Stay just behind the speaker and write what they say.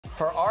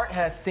Her art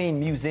has seen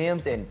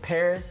museums in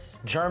Paris,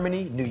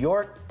 Germany, New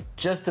York,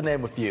 just to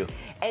name a few.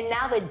 And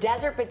now the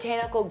Desert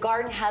Botanical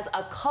Garden has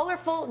a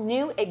colorful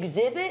new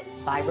exhibit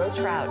by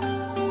Rotraut.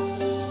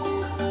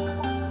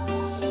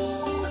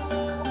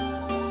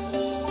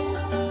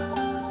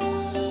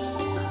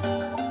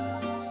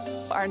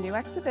 Our new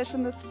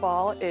exhibition this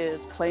fall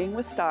is Playing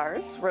with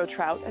Stars,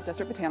 Rotraut at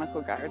Desert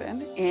Botanical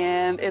Garden,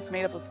 and it's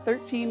made up of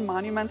 13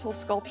 monumental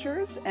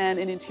sculptures and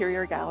an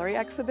interior gallery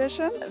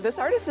exhibition. This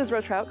artist is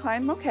Rotraut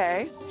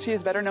Klein-Moquet. She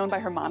is better known by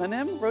her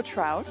mononym,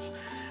 Rotraut.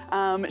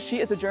 She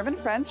is a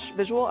German-French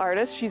visual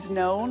artist. She's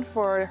known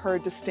for her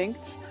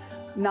distinct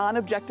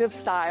non-objective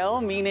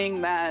style, meaning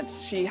that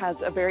she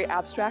has a very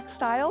abstract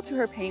style to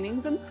her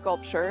paintings and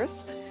sculptures.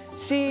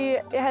 She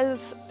has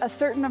a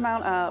certain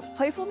amount of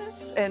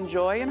playfulness and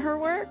joy in her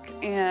work,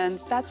 and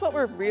that's what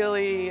we're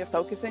really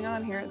focusing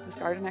on here at this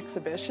garden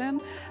exhibition.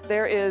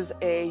 There is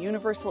a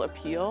universal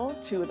appeal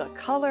to the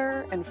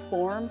color and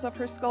forms of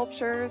her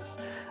sculptures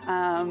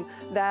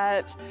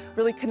that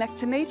really connect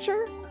to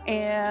nature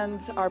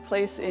and our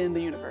place in the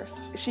universe.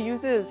 She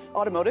uses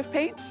automotive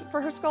paint for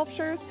her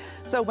sculptures,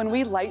 so when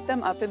we light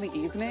them up in the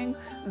evening,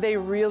 they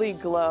really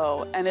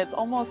glow, and it's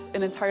almost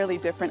an entirely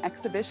different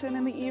exhibition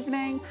in the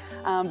evening,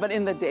 but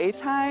in the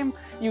daytime,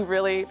 you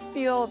really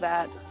feel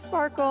that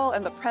sparkle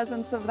and the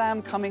presence of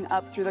them coming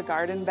up through the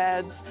garden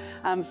beds.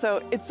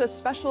 So it's a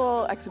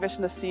special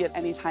exhibition to see at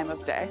any time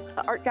of day.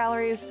 Art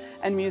galleries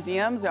and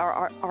museums,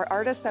 our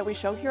artists that we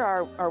show here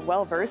are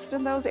well versed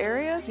in those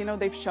areas. You know,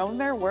 they've shown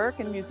their work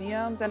in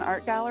museums and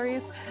art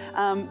galleries,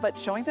 but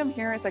showing them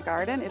here at the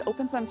garden, it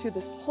opens them to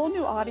this whole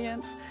new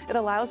audience. It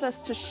allows us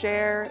to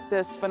share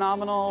this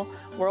phenomenal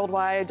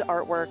worldwide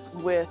artwork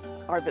with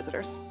our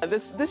visitors.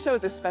 This show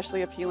is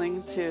especially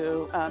appealing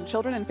to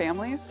children and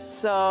families.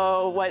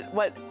 So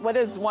what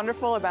is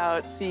wonderful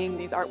about seeing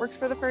these artworks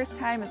for the first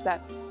time is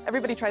that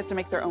everybody tries to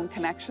make their own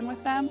connection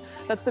with them.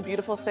 That's the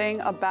beautiful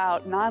thing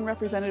about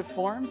non-representative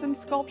forms in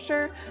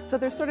sculpture. So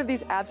there's sort of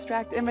these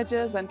abstract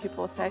images, and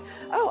people will say,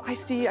 oh, I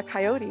see a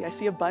coyote, I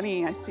see a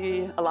bunny, I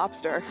see a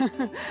lobster.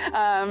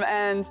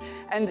 And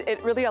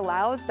it really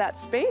allows that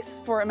space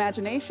for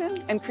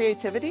imagination and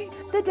creativity.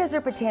 The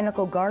Desert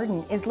Botanical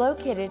Garden is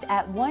located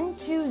at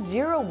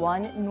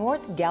 1201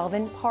 North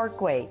Galvin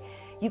Parkway.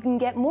 You can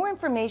get more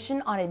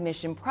information on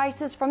admission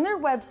prices from their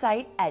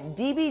website at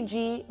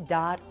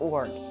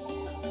dbg.org.